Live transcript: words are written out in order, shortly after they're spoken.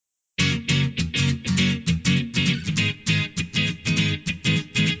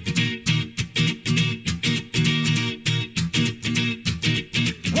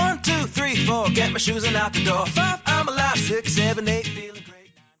shoes and out the door. 5, I'm alive. 6, 7, 8, feeling great.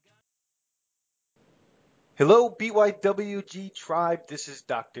 Hello, BYWG tribe. This is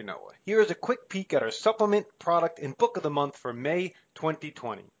Dr. Noah. Here is a quick peek at our supplement, product, and book of the month for May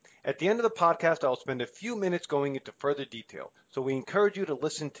 2020. At the end of the podcast, I'll spend a few minutes going into further detail, so we encourage you to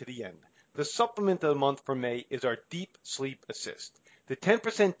listen to the end. The supplement of the month for May is our Deep Sleep Assist. The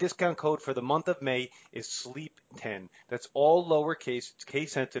 10% discount code for the month of May is SLEEP10. That's all lowercase, it's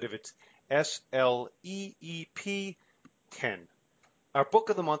case sensitive, it's SLEEP 10. Our book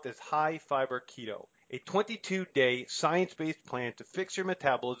of the month is High Fiber Keto, a 22-day science-based plan to fix your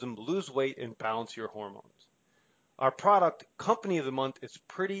metabolism, lose weight, and balance your hormones. Our product, company of the month, is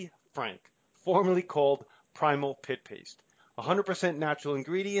Pretty Frank, formerly called Primal Pit Paste. 100% natural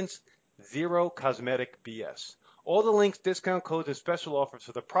ingredients, zero cosmetic BS. All the links, discount codes, and special offers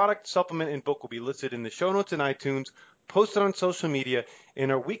for the product, supplement, and book will be listed in the show notes and iTunes, posted on social media,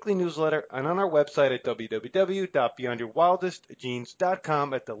 in our weekly newsletter, and on our website at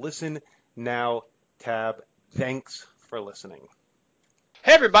www.beyondyourwildestgenes.com at the Listen Now tab. Thanks for listening.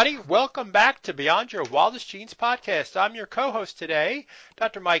 Hey everybody, welcome back to Beyond Your Wildest Genes podcast. I'm your co-host today,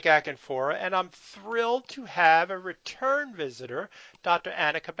 Dr. Mike Akinfora, and I'm thrilled to have a return visitor, Dr.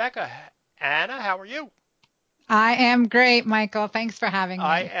 Anna Cabeca. Anna, how are you? I am great, Michael. Thanks for having me.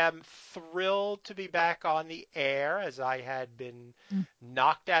 I am thrilled to be back on the air as I had been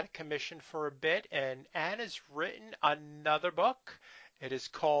knocked out of commission for a bit, and Anna's written another book. It is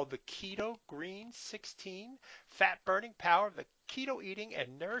called the Keto-Green 16, Fat Burning Power of the Keto Eating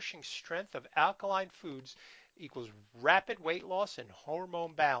and Nourishing Strength of Alkaline Foods equals Rapid Weight Loss and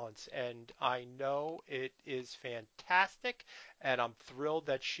Hormone Balance. And I know it is fantastic, and I'm thrilled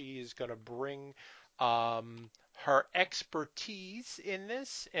that she is going to bring her expertise in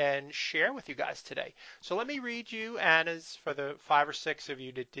this and share with you guys today. So let me read you Anna's, for the 5 or 6 of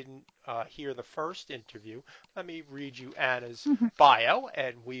you that didn't hear the first interview, let me read you Anna's bio,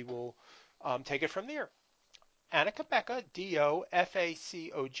 and we will take it from there. Anna Cabeca,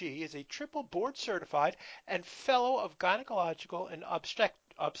 DOFACOG, is a triple board certified and fellow of gynecological and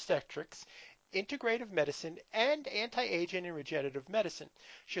obstetrics, integrative medicine, and anti-aging and regenerative medicine.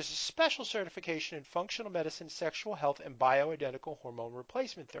 She has a special certification in functional medicine, sexual health, and bioidentical hormone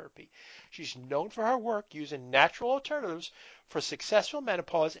replacement therapy. She's known for her work using natural alternatives for successful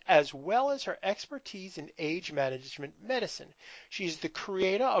menopause, as well as her expertise in age management medicine. She's the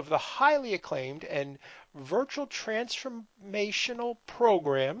creator of the highly acclaimed and virtual transformational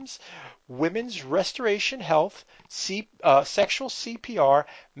programs, Women's Restoration Health, Sexual CPR,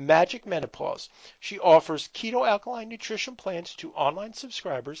 Magic Menopause. She offers keto alkaline nutrition plans to online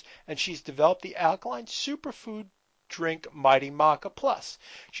subscribers, and she's developed the alkaline superfood drink Mighty Maca Plus.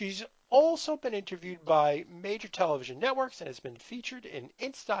 She's also been interviewed by major television networks and has been featured in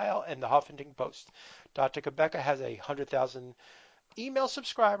InStyle and the Huffington Post. Dr. Cabeca has a 100,000 email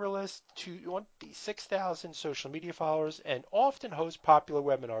subscriber list, 26,000 social media followers, and often hosts popular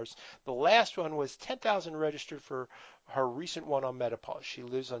webinars. The last one was 10,000 registered for her recent one on menopause. She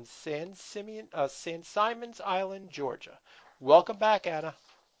lives on San Simon's Island, Georgia. Welcome back, Anna.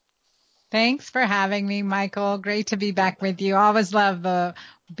 Thanks for having me, Michael. Great to be back with you. Always love the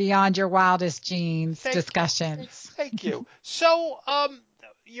Beyond Your Wildest Genes discussions. Thank you. So,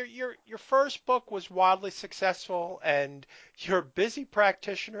 your first book was wildly successful, and you're a busy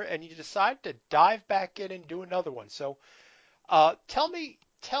practitioner, and you decided to dive back in and do another one. So, tell me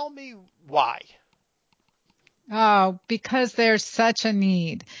why. Oh, because there's such a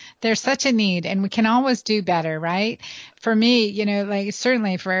need. There's such a need, and we can always do better, right? For me,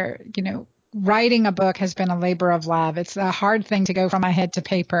 certainly for, writing a book has been a labor of love. It's a hard thing to go from my head to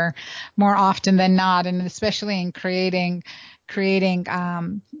paper more often than not, and especially in creating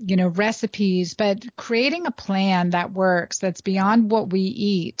recipes, but creating a plan that works, that's beyond what we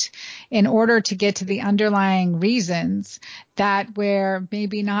eat, in order to get to the underlying reasons that we're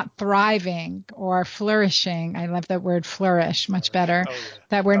maybe not thriving or flourishing. I love that word flourish much better.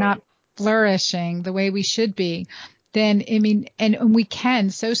 That we're not flourishing the way we should be. Then, and we can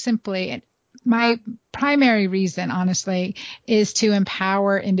so simply. My primary reason, honestly, is to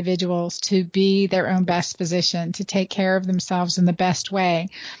empower individuals to be their own best physician, to take care of themselves in the best way.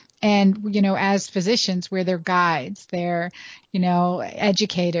 And, as physicians, we're their guides, they're,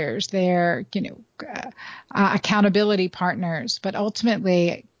 educators, they're, accountability partners, but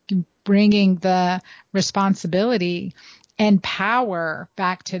ultimately bringing the responsibility and power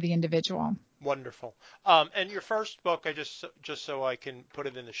back to the individual. Wonderful. And your first book, I just so I can put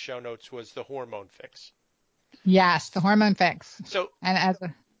it in the show notes, was The Hormone Fix. Yes, The Hormone Fix. So, go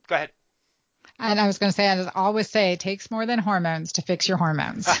ahead. And I was going to say, as I always say, it takes more than hormones to fix your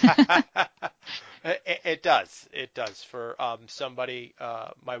hormones. It does. It does. For somebody,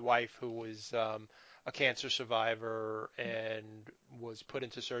 my wife, who was a cancer survivor and was put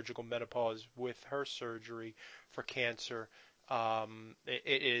into surgical menopause with her surgery for cancer,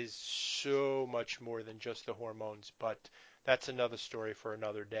 it is so much more than just the hormones. But that's another story for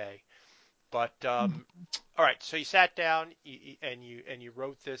another day. But all right, so you sat down and you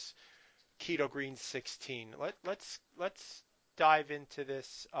wrote this Keto-Green 16. Let's dive into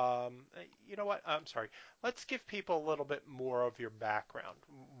this. You know what? I'm sorry. Let's give people a little bit more of your background.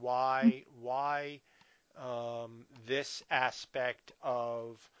 Why this aspect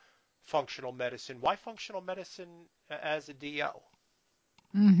of functional medicine? Why functional medicine as a DO?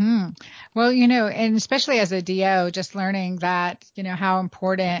 hmm Well, and especially as a DO, just learning that, how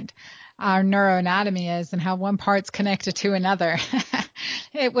important our neuroanatomy is and how one part's connected to another.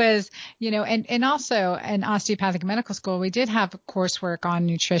 It was, and also in osteopathic medical school, we did have coursework on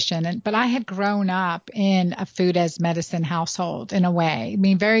nutrition, but I had grown up in a food as medicine household in a way. I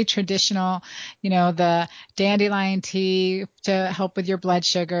mean, very traditional, the dandelion tea to help with your blood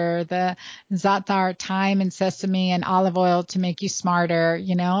sugar, the za'atar, thyme and sesame and olive oil to make you smarter,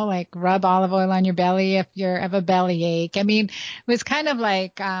 like rub olive oil on your belly if you have a belly ache. I mean, it was kind of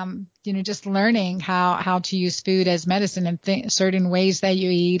like, just learning how to use food as medicine and certain ways that you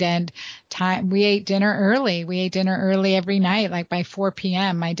eat and time. We ate dinner early. We ate dinner early every night, like by 4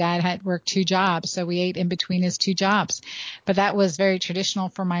 p.m. My dad had worked 2 jobs, so we ate in between his 2 jobs. But that was very traditional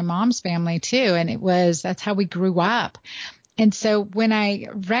for my mom's family too. And that's how we grew up. And so when I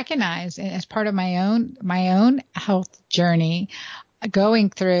recognized as part of my own health journey, going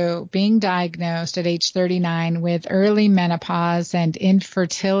through being diagnosed at age 39 with early menopause and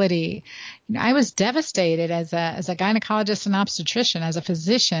infertility, I was devastated as a gynecologist and obstetrician, as a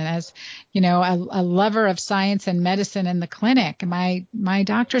physician, as, a lover of science and medicine in the clinic. My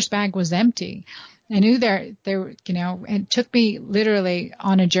doctor's bag was empty. I knew there, it took me literally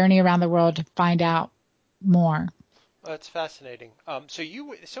on a journey around the world to find out more. That's fascinating. So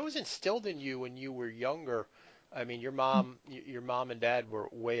it was instilled in you when you were younger. I mean, your mom and dad were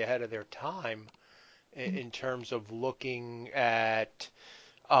way ahead of their time in terms of looking at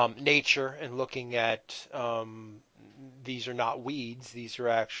nature and looking at these are not weeds; these are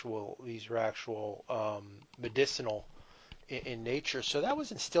actual medicinal in nature. So that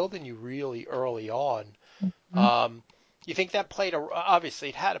was instilled in you really early on. Um, you think that obviously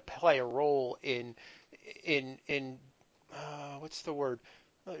it had to play a role in what's the word?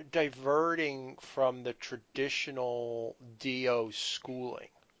 Diverting from the traditional DO schooling.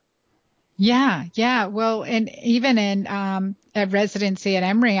 Yeah, yeah. Well, and even in at residency at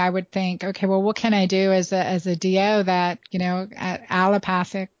Emory, I would think, okay, well, what can I do as a DO that,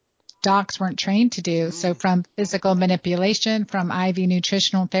 allopathic docs weren't trained to do? So from physical manipulation, from IV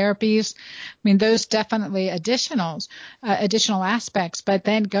nutritional therapies, I mean, those definitely additional aspects, but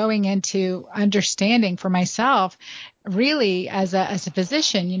then going into understanding for myself, really as a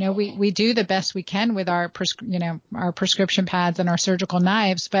physician, we do the best we can with our prescription pads and our surgical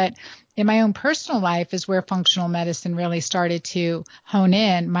knives, but in my own personal life is where functional medicine really started to hone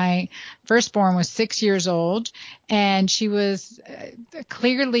in. My firstborn was 6 years old and she was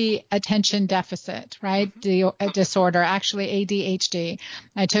clearly attention deficit, right? Disorder, actually ADHD.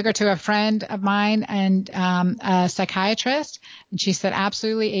 I took her to a friend of mine and a psychiatrist, and she said,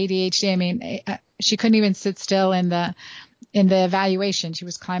 absolutely ADHD. I mean, she couldn't even sit still in the evaluation. She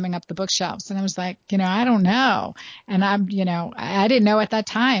was climbing up the bookshelves. And I was like, I don't know. And I didn't know at that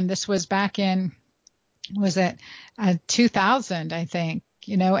time. This was back in, was it 2000, I think,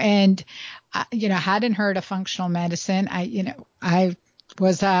 and, hadn't heard of functional medicine. I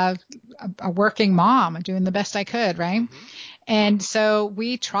was a working mom doing the best I could, right? Mm-hmm. And so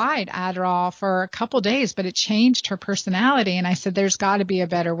we tried Adderall for a couple days, but it changed her personality. And I said, there's got to be a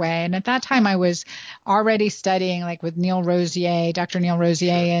better way. And at that time I was already studying like with Dr. Neil Rosier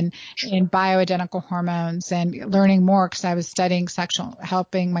in bioidentical hormones and learning more because I was studying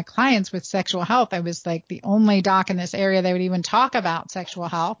helping my clients with sexual health. I was like the only doc in this area that would even talk about sexual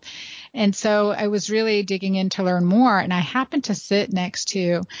health. And so I was really digging in to learn more. And I happened to sit next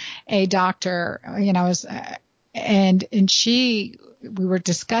to a doctor, and we were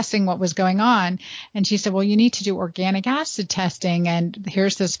discussing what was going on. And she said, well, you need to do organic acid testing. And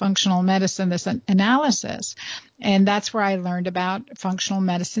here's this functional medicine, this analysis. And that's where I learned about functional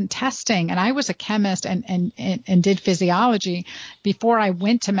medicine testing. And I was a chemist and did physiology before I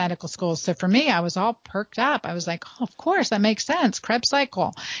went to medical school. So for me, I was all perked up. I was like, oh, of course, that makes sense. Krebs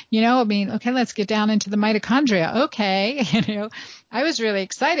cycle, okay, let's get down into the mitochondria. Okay. I was really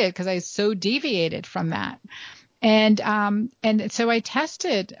excited because I so deviated from that. And so I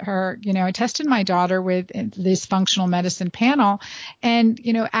tested her, I tested my daughter with this functional medicine panel and,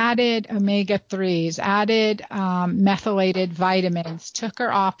 added omega-3s, added methylated vitamins, took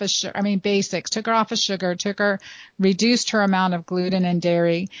her off of basics, took her off of sugar, reduced her amount of gluten and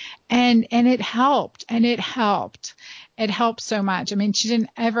dairy. And it helped. It helped so much. I mean, she didn't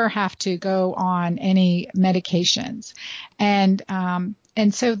ever have to go on any medications. And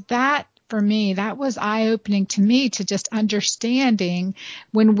so that, for me, that was eye-opening to me, to just understanding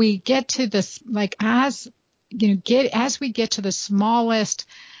when we get to this, like, as we get to the smallest,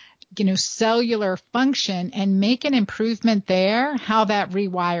 cellular function and make an improvement there, how that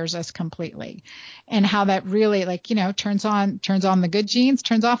rewires us completely, and how that really, turns on the good genes,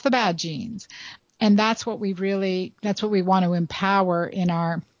 turns off the bad genes. And that's what we want to empower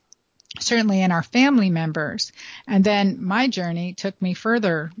certainly in our family members. And then my journey took me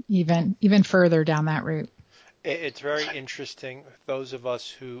further, even further down that route. It's very interesting. Those of us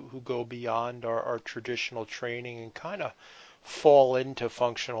who go beyond our traditional training and kind of fall into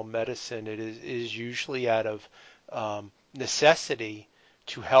functional medicine, it is usually out of necessity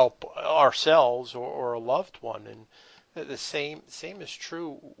to help ourselves or a loved one. And the same is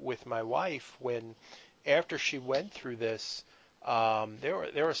true with my wife. When after she went through this,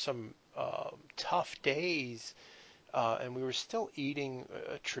 there were some tough days, and we were still eating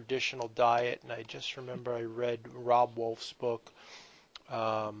a traditional diet. And I just remember I read Rob Wolf's book,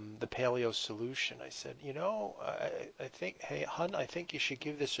 The Paleo Solution. I said, I think, hey, hun, I think you should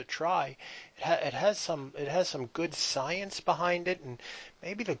give this a try. It has some good science behind it, and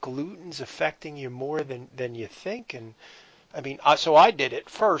maybe the gluten's affecting you more than you think. And I mean, so I did it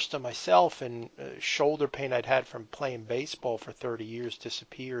first on myself, and shoulder pain I'd had from playing baseball for 30 years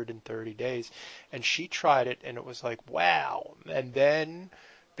disappeared in 30 days. And she tried it, and it was like, wow. And then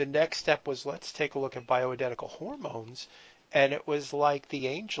the next step was, let's take a look at bioidentical hormones. And it was like the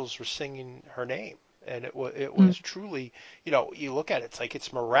angels were singing her name. And it was truly, you look at it, it's like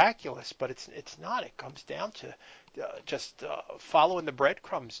it's miraculous, but it's not. It comes down to just following the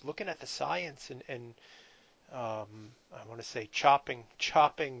breadcrumbs, looking at the science, and I want to say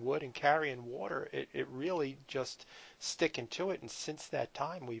chopping wood and carrying water. It really just sticking to it. And since that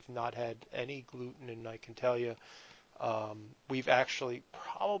time, we've not had any gluten. And I can tell you, we've actually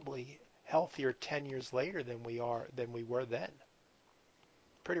probably healthier 10 years later than we were then.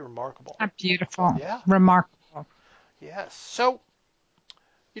 Pretty remarkable. Beautiful. Yeah. Remarkable. Yes. So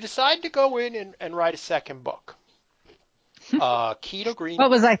you decide to go in and write a second book. Keto-Green. What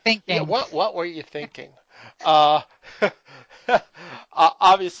was I Yeah, thinking? what were you thinking? Uh,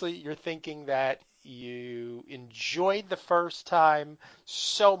 Obviously, you're thinking that you enjoyed the first time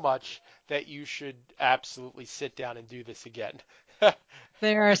so much that you should absolutely sit down and do this again.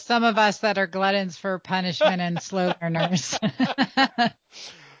 There are some of us that are gluttons for punishment and slow learners.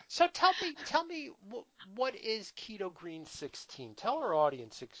 So tell me, what is Keto-Green 16? Tell our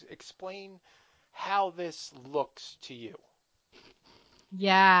audience, explain how this looks to you.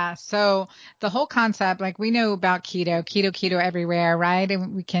 Yeah. So the whole concept, like, we know about keto everywhere, right?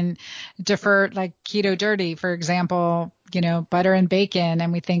 And we can defer, like, keto dirty, for example, butter and bacon,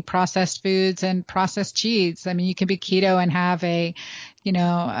 and we think processed foods and processed cheese. I mean, you can be keto and have a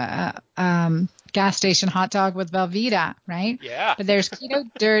gas station hot dog with Velveeta, right? Yeah. But there's keto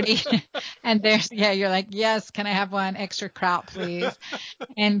dirty and you're like, yes, can I have one extra kraut, please?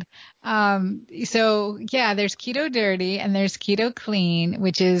 And there's keto dirty and there's keto clean,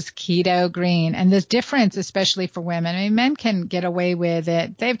 which is keto green. And the difference, especially for women, I mean, men can get away with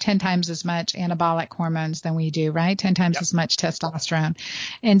it. They have 10 times as much anabolic hormones than we do, right? 10 times as much testosterone.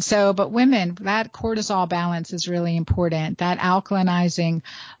 And so, but women, that cortisol balance is really important. That alkalinizing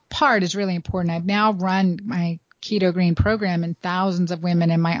part is really important. I've now run my Keto-Green program in thousands of women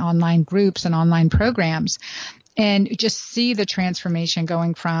in my online groups and online programs, and just see the transformation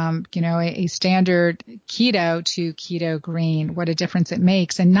going from, a standard keto to Keto-Green, what a difference it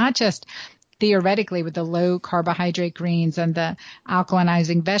makes. And not just theoretically with the low carbohydrate greens and the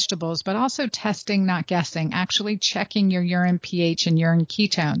alkalinizing vegetables, but also testing, not guessing, actually checking your urine pH and urine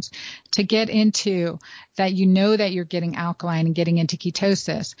ketones to get into that, that you're getting alkaline and getting into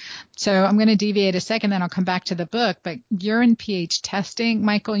ketosis. So I'm going to deviate a second, then I'll come back to the book. But urine pH testing,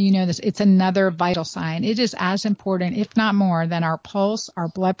 Michael, this, it's another vital sign. It is as important, if not more, than our pulse, our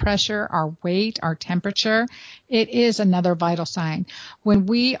blood pressure, our weight, our temperature. It is another vital sign. When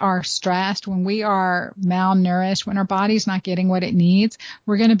we are stressed, when we are malnourished, when our body's not getting what it needs,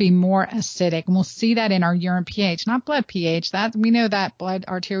 we're going to be more acidic. And we'll see that in our urine pH, not blood pH. That we know that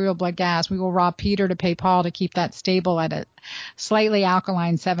arterial blood gas. We will rob Peter to pay Paul to keep that stable at a slightly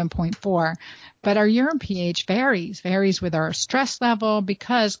alkaline 7.4. But our urine pH varies with our stress level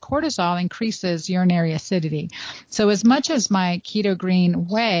because cortisol increases urinary acidity. So as much as my Keto-Green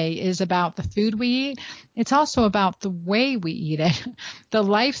way is about the food we eat, it's also about the way we eat it, the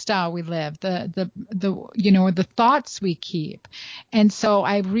lifestyle we live, the thoughts we keep. And so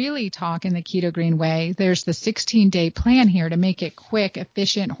I really talk in the Keto-Green way. There's the 16-day plan here to make it quick,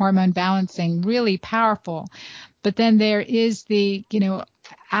 efficient, hormone balancing, really powerful. But then there is the,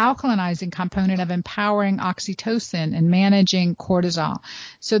 alkalinizing component of empowering oxytocin and managing cortisol.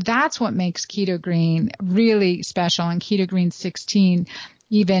 So that's what makes Keto-Green really special, and Keto-Green 16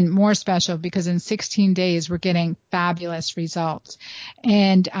 even more special, because in 16 days we're getting fabulous results.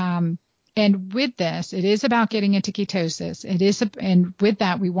 And with this, it is about getting into ketosis. And with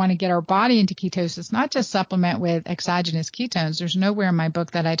that, we want to get our body into ketosis, not just supplement with exogenous ketones. There's nowhere in my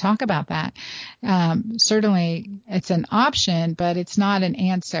book that I talk about that. Certainly, it's an option, but it's not an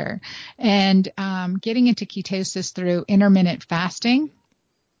answer. And getting into ketosis through intermittent fasting,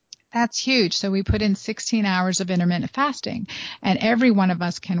 that's huge. So we put in 16 hours of intermittent fasting, and every one of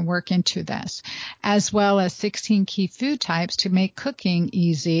us can work into this, as well as 16 key food types to make cooking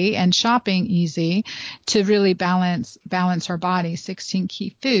easy and shopping easy, to really balance our body, 16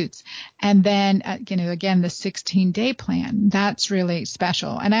 key foods. And then, again, the 16-day plan, that's really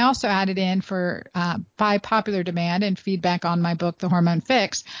special. And I also added in by popular demand and feedback on my book, The Hormone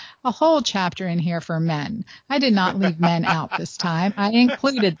Fix, a whole chapter in here for men. I did not leave men out this time. I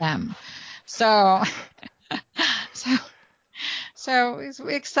included them. So it's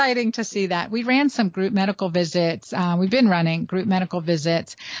exciting to see that. We ran some group medical visits. We've been running group medical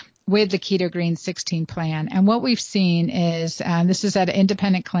visits with the Keto-Green 16 plan. And what we've seen is, this is at an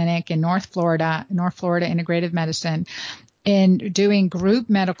independent clinic in North Florida Integrative Medicine, in doing group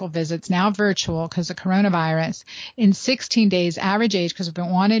medical visits, now virtual because of coronavirus, in 16 days, average age, because we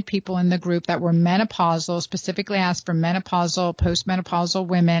wanted people in the group that were menopausal, specifically asked for menopausal, postmenopausal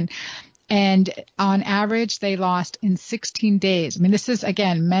women. And on average, they lost in 16 days. I mean, this is,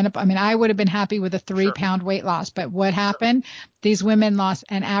 again, I would have been happy with a 3-pound weight loss. But what happened? These women lost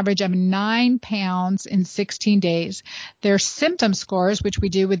an average of 9 pounds in 16 days. Their symptom scores, which we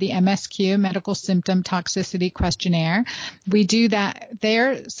do with the MSQ, Medical Symptom Toxicity Questionnaire, we do that.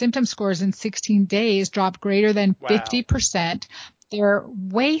 Their symptom scores in 16 days dropped greater than 50%. Their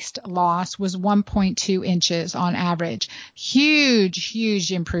waist loss was 1.2 inches on average.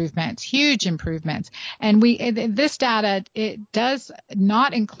 Huge improvements. And this data, it does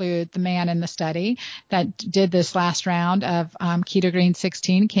not include the man in the study that did this last round of Keto-Green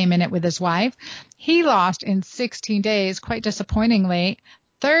 16, came in it with his wife. He lost in 16 days, quite disappointingly,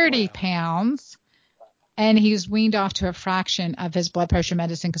 30 pounds. And he's weaned off to a fraction of his blood pressure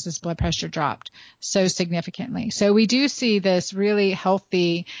medicine because his blood pressure dropped so significantly. So we do see this really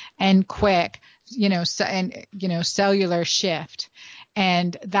healthy and quick, cellular shift.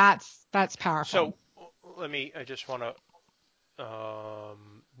 And that's powerful. So I just want to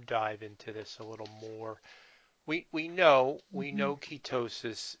dive into this a little more. We know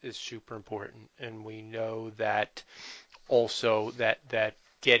ketosis is super important, and we know that also that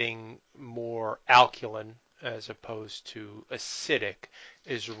getting more alkaline as opposed to acidic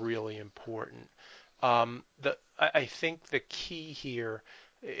is really important. I think the key here,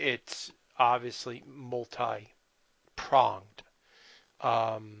 it's obviously multi-pronged.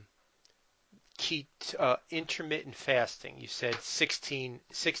 Intermittent fasting. You said 16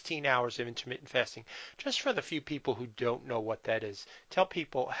 hours of intermittent fasting. Just for the few people who don't know what that is, tell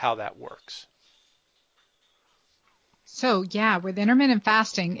people how that works. So, with intermittent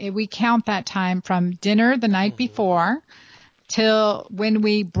fasting, we count that time from dinner the night before till when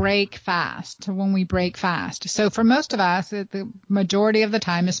we break fast, So for most of us, the majority of the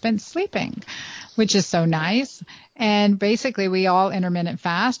time is spent sleeping, which is so nice. And basically we all intermittent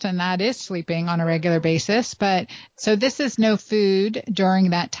fast, and that is sleeping on a regular basis. But so this is no food during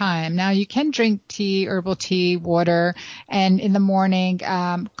that time. Now you can drink tea, herbal tea, water, and in the morning,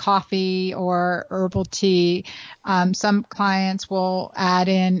 coffee or herbal tea. Some clients will add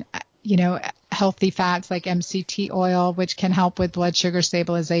in, healthy fats like MCT oil, which can help with blood sugar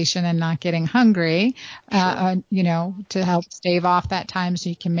stabilization and not getting hungry, to help stave off that time so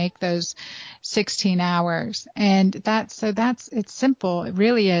you can make those 16 hours. And it's simple. It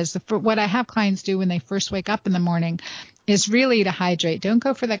really is. What I have clients do when they first wake up in the morning is really to hydrate. Don't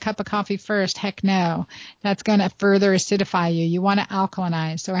go for that cup of coffee first. Heck no. That's going to further acidify you. You want to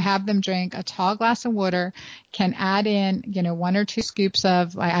alkalinize. So I have them drink a tall glass of water, can add in, 1 or 2 scoops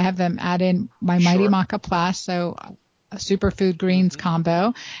of, I have them add in my Mighty Maca Plus. So superfood greens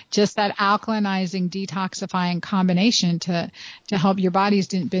combo, just that alkalinizing, detoxifying combination to help your body's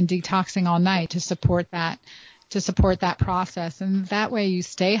been detoxing all night to support that process. And that way you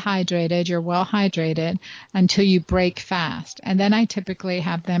stay hydrated, you're well hydrated until you break fast. And then I typically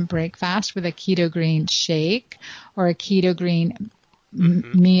have them break fast with a Keto-Green shake or a Keto-Green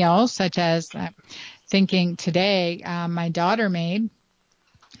meal, such as thinking today, my daughter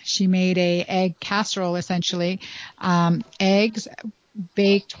she made a egg casserole, essentially, eggs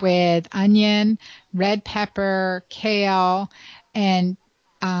baked with onion, red pepper, kale, and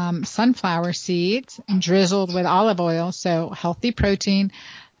sunflower seeds, and drizzled with olive oil. So healthy protein,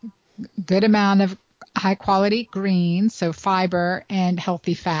 good amount of high quality greens, so fiber and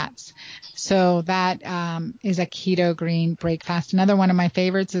healthy fats. So that is a Keto-Green breakfast. Another one of my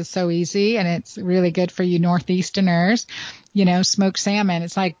favorites is so easy, and it's really good for you Northeasterners. Smoked salmon.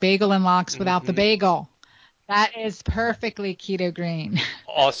 It's like bagel and lox without the bagel. That is perfectly Keto-Green.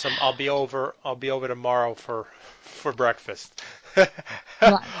 Awesome. I'll be over tomorrow for breakfast.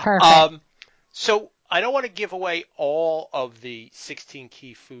 Perfect. So I don't want to give away all of the 16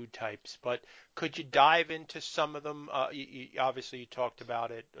 key food types, but could you dive into some of them? Obviously, you talked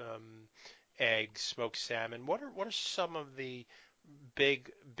about it, eggs, smoked salmon. What are some of the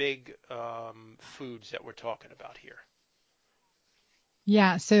big foods that we're talking about here?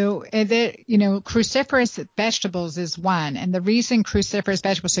 Yeah, so cruciferous vegetables is one. And the reason cruciferous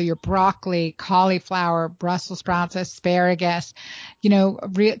vegetables, so your broccoli, cauliflower, Brussels sprouts, asparagus,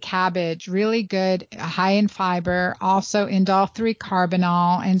 cabbage, really good, high in fiber, also indole 3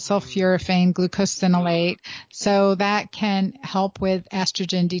 carbinol and sulforaphane glucosinolate. So that can help with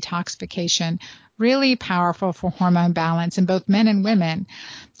estrogen detoxification. Really powerful for hormone balance in both men and women.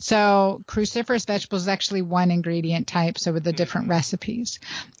 So cruciferous vegetables is actually one ingredient type, so with the different recipes.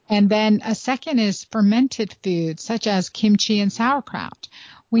 And then a second is fermented foods, such as kimchi and sauerkraut.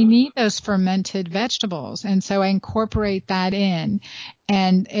 We need those fermented vegetables, and so I incorporate that in.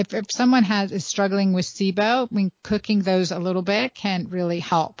 And if someone is struggling with SIBO, cooking those a little bit can really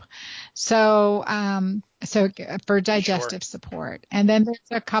help. So for digestive support. And then there's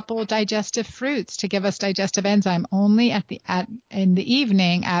a couple digestive fruits to give us digestive enzyme only in the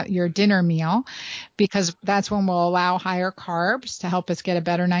evening at your dinner meal, because that's when we'll allow higher carbs to help us get a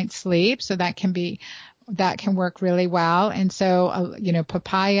better night's sleep. So that can work really well. And so,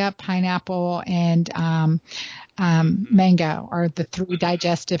 papaya, pineapple, and mango are the 3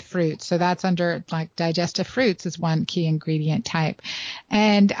 digestive fruits. So that's under digestive fruits is one key ingredient type.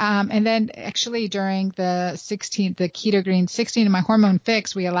 And then actually during the Keto-Green 16 in my hormone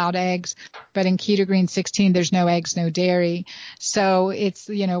fix, we allowed eggs, but in Keto-Green 16, there's no eggs, no dairy. So it's,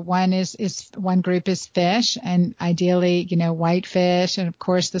 one group is fish, and ideally, white fish. And of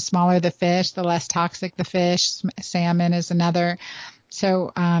course, the smaller the fish, the less toxic the fish. Salmon is another.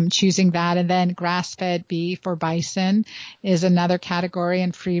 So choosing that, and then grass-fed beef or bison is another category,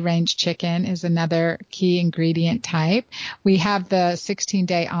 and free-range chicken is another key ingredient type. We have the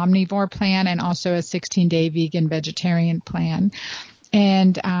 16-day omnivore plan and also a 16-day vegan vegetarian plan.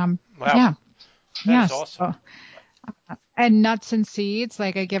 And Wow, yeah, that is awesome. and nuts and seeds,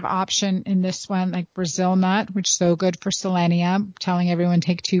 I give option in this one, like Brazil nut, which is so good for selenium. Telling everyone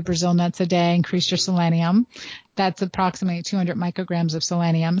take 2 Brazil nuts a day, increase your selenium. That's approximately 200 micrograms of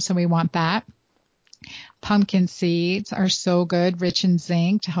selenium, so we want that. Pumpkin seeds are so good, rich in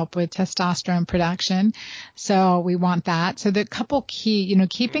zinc to help with testosterone production. So we want that. So the couple key,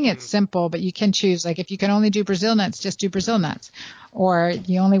 keeping it simple, but you can choose, if you can only do Brazil nuts, just do Brazil nuts. Or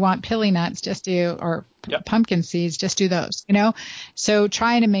you only want pili nuts, pumpkin seeds, just do those, So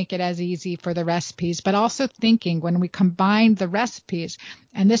trying to make it as easy for the recipes, but also thinking when we combine the recipes,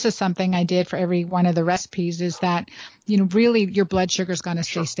 and this is something I did for every one of the recipes, is that, really your blood sugar is going to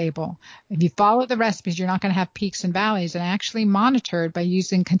stay stable. If you follow the recipes, you're not going to have peaks and valleys, and actually monitored by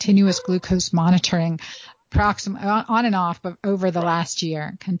using continuous glucose monitoring approximately on and off, but over the last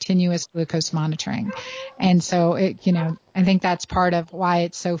year, continuous glucose monitoring. And so I think that's part of why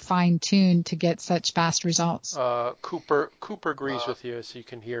it's so fine tuned to get such fast results. Cooper agrees with you, so you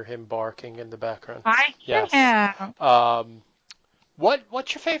can hear him barking in the background. Yes.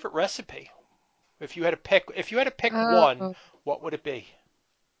 What's your favorite recipe? If you had to pick one, what would it be?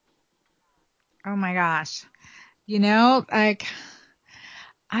 Oh my gosh.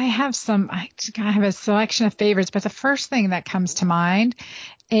 I have a selection of favorites, but the first thing that comes to mind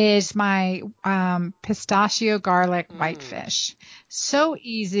is my pistachio garlic Mm. whitefish. So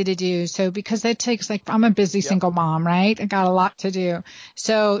easy to do. So because it takes like, I'm a busy Yep. single mom, right? I got a lot to do.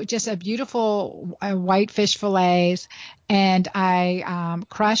 So just a beautiful whitefish fillets, and I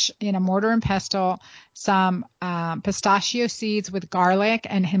crush in a mortar and pestle some pistachio seeds with garlic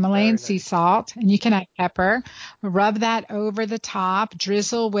and Himalayan Very sea nice. salt, and you can add pepper. Rub that over the top,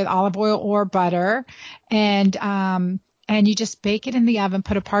 drizzle with olive oil or butter, and you just bake it in the oven,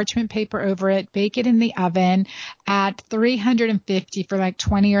 put a parchment paper over it, bake it in the oven at 350 for like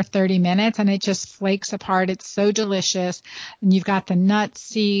 20 or 30 minutes, and it just flakes apart. It's so delicious. And you've got the nut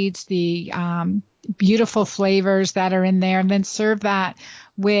seeds, the beautiful flavors that are in there, and then serve that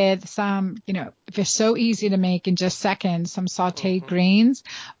with some, they're so easy to make in just seconds, some sauteed Hmm. greens.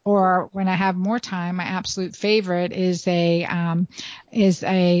 Or when I have more time, my absolute favorite is a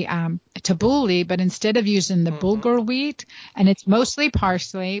tabbouleh, but instead of using the Hmm. bulgur wheat, and it's mostly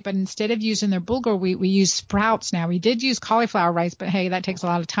parsley, but instead of using their bulgur wheat, we use sprouts now. We did use cauliflower rice, but hey, that takes a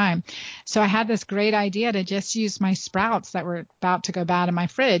lot of time. So I had this great idea to just use my sprouts that were about to go bad in my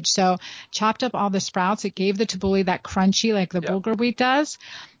fridge. So chopped up all the sprouts. It gave the tabbouleh that crunchy like the Yep. bulgur wheat does,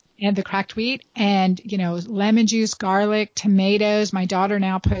 and the cracked wheat, and lemon juice, garlic, tomatoes. My daughter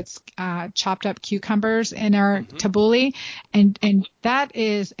now puts chopped up cucumbers in our Hmm. tabbouleh, and that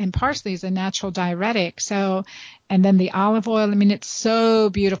is, and parsley is a natural diuretic. So, and then the olive oil. I mean, it's so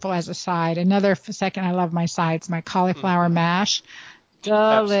beautiful as a side. Another second, I love my sides. My cauliflower Hmm. mash, Absolutely.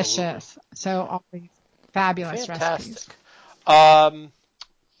 delicious. So all these fabulous recipes. Fantastic. Um,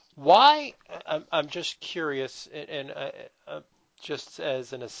 why? I'm just curious, just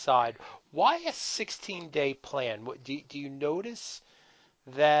as an aside, why a 16-day plan? Do you notice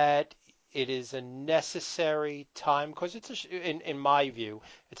that it is a necessary time? Because in my view,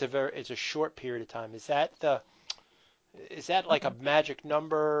 it's a short period of time. Is that like a magic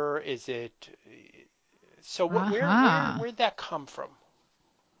number? Is it so? Uh-huh. Where'd that come from?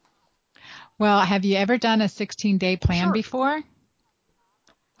 Well, have you ever done a 16-day plan Sure. before?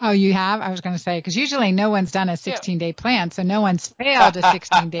 Oh, you have? I was going to say, because usually no one's done a Yeah. 16-day plan, so no one's failed a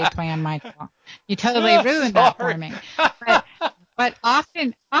 16-day plan, Michael. You totally ruined that for Sorry. me. But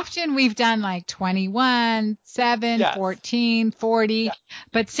often we've done like 21, 7, Yes. 14, 40,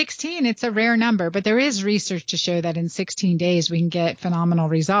 but 16, it's a rare number. But there is research to show that in 16 days we can get phenomenal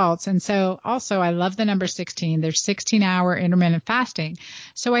results. And so also I love the number 16. There's 16-hour intermittent fasting.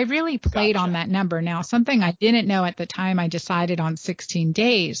 So I really played on Gotcha. that number. Now, something I didn't know at the time I decided on 16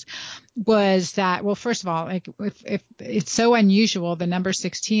 days was that, well, first of all, like if it's so unusual, the number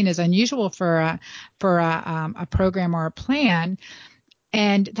 16 is unusual for a program or a plan,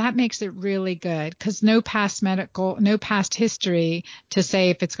 and that makes it really good because no past history to say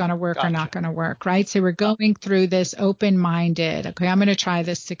if it's going to work or not Gotcha. going to work, right? So we're going through this open-minded, okay, I'm going to try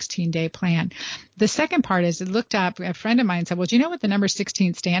this 16-day plan. The second part is, it looked up, a friend of mine said, well, do you know what the number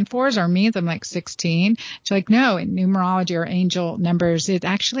 16 stands for or means? I'm like, 16? She's like, no, in numerology or angel numbers, it's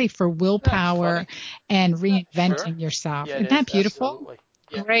actually for That's willpower funny. and Sure. reinventing yourself. Yeah, it Isn't that is. beautiful? Absolutely.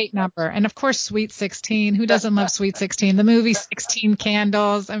 Great number. And of course, Sweet 16. Who doesn't love Sweet 16? The movie 16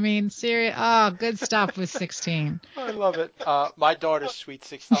 Candles. I mean, serious. Oh, good stuff with 16. I love it. My daughter's sweet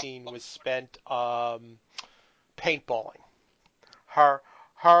 16 was spent paintballing. Her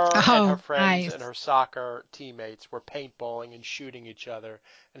her and her Oh, friends and nice. her soccer teammates were paintballing and shooting each other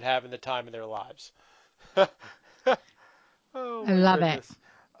and having the time of their lives. Oh I my love it. goodness.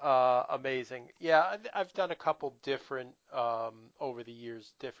 Amazing. Yeah, I've done a couple different over the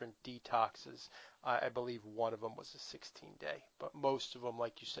years, different detoxes. I believe one of them was a 16 day, but most of them,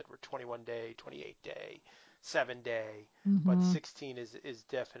 like you said, were 21 day, 28 day, 7 day. But Hmm. 16 is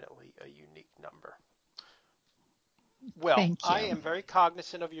definitely a unique number. Well, Thank I you. am very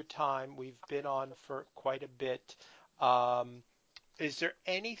cognizant of your time. We've been on for quite a bit. Um, is there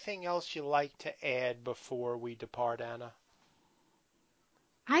anything else you'd like to add before we depart, Anna?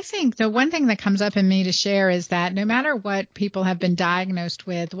 I think the one thing that comes up in me to share is that no matter what people have been diagnosed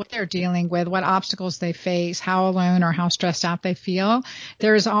with, what they're dealing with, what obstacles they face, how alone or how stressed out they feel,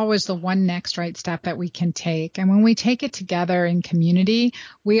 there is always the one next right step that we can take. And when we take it together in community,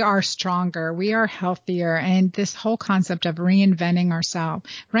 we are stronger, we are healthier. And this whole concept of reinventing ourselves.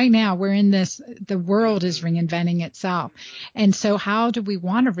 Right now, we're in this, the world is Hmm. reinventing itself. And so how do we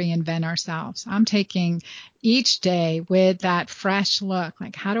want to reinvent ourselves? I'm taking each day with that fresh look,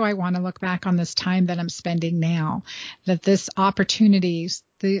 like how do I want to look back on this time that I'm spending now, that this opportunities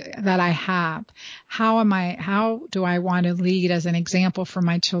that I have, how do I want to lead as an example for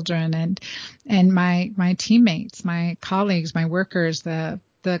my children and my teammates, my colleagues, my workers, the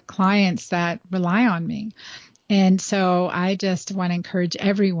clients that rely on me. And so I just want to encourage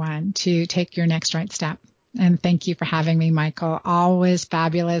everyone to take your next right step. And thank you for having me, Michael. Always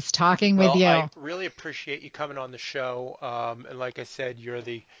fabulous talking with Well, I you. really appreciate you coming on the show. And like I said,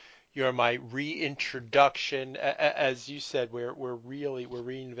 you're my reintroduction. As you said, we're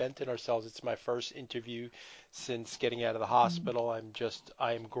reinventing ourselves. It's my first interview since getting out of the hospital.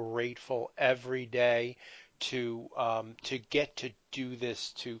 I am grateful every day to get to do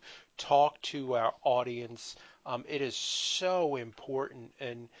this, to talk to our audience. It is so important,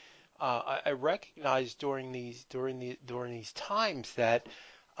 and I recognize during these times that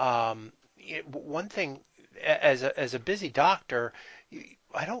one thing, as a busy doctor,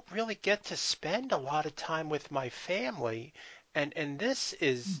 I don't really get to spend a lot of time with my family, and this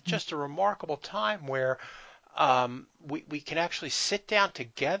is Mhm. just a remarkable time where we can actually sit down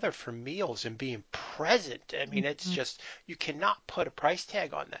together for meals and being present. I mean, it's Mhm. just, you cannot put a price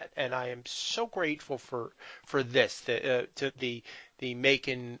tag on that, and I am so grateful for this, to the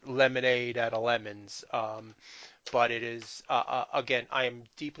making lemonade out of lemons. But it is, again, I am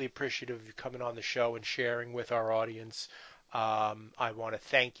deeply appreciative of you coming on the show and sharing with our audience. I want to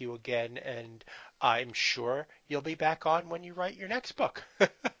thank you again, and I'm sure you'll be back on when you write your next book.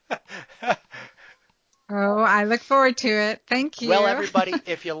 Oh, I look forward to it. Thank Well, you. everybody,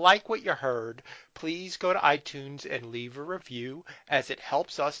 if you like what you heard, please go to iTunes and leave a review, as it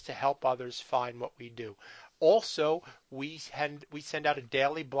helps us to help others find what we do. Also, we send out a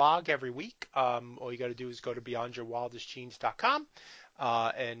daily blog every week. All you got to do is go to beyondyourwildestgenes.com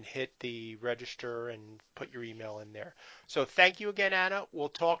and hit the register and put your email in there. So thank you again, Anna. We'll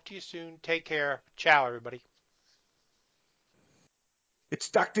talk to you soon. Take care. Ciao, everybody. It's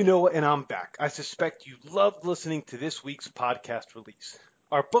Dr. Noah, and I'm back. I suspect you loved listening to this week's podcast release.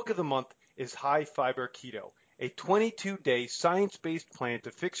 Our book of the month is High Fiber Keto, a 22-day science-based plan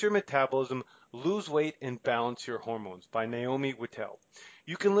to fix your metabolism, lose weight, and balance your hormones by Naomi Whittel.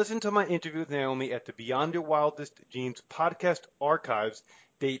 You can listen to my interview with Naomi at the Beyond Your Wildest Genes podcast archives,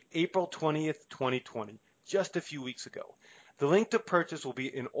 date April 20th, 2020, just a few weeks ago. The link to purchase will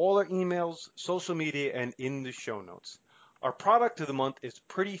be in all our emails, social media, and in the show notes. Our product of the month is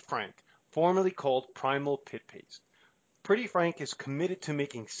Pretty Frank, formerly called Primal Pit Paste. Pretty Frank is committed to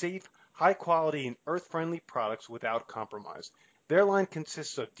making safe, high quality, and earth friendly products without compromise. Their line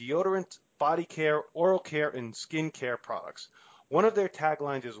consists of deodorant, body care, oral care, and skin care products. One of their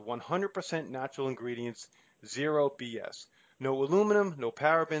taglines is 100% natural ingredients, zero BS. No aluminum, no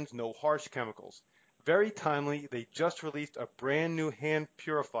parabens, no harsh chemicals. Very timely, they just released a brand new hand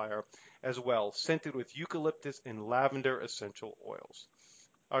purifier as well, scented with eucalyptus and lavender essential oils.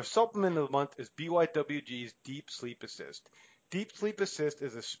 Our supplement of the month is BYWG's Deep Sleep Assist. Deep Sleep Assist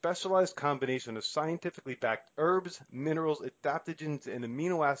is a specialized combination of scientifically backed herbs, minerals, adaptogens, and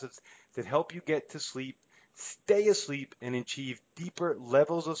amino acids that help you get to sleep, stay asleep, and achieve deeper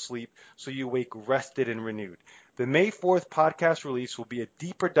levels of sleep so you wake rested and renewed. The May 4th podcast release will be a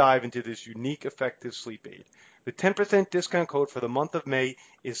deeper dive into this unique, effective sleep aid. The 10% discount code for the month of May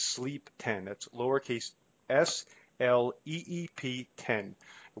is SLEEP10. That's lowercase SLEEP 10,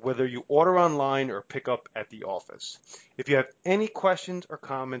 whether you order online or pick up at the office. If you have any questions or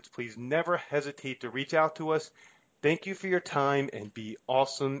comments, please never hesitate to reach out to us. Thank you for your time, and be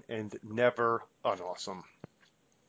awesome and never unawesome.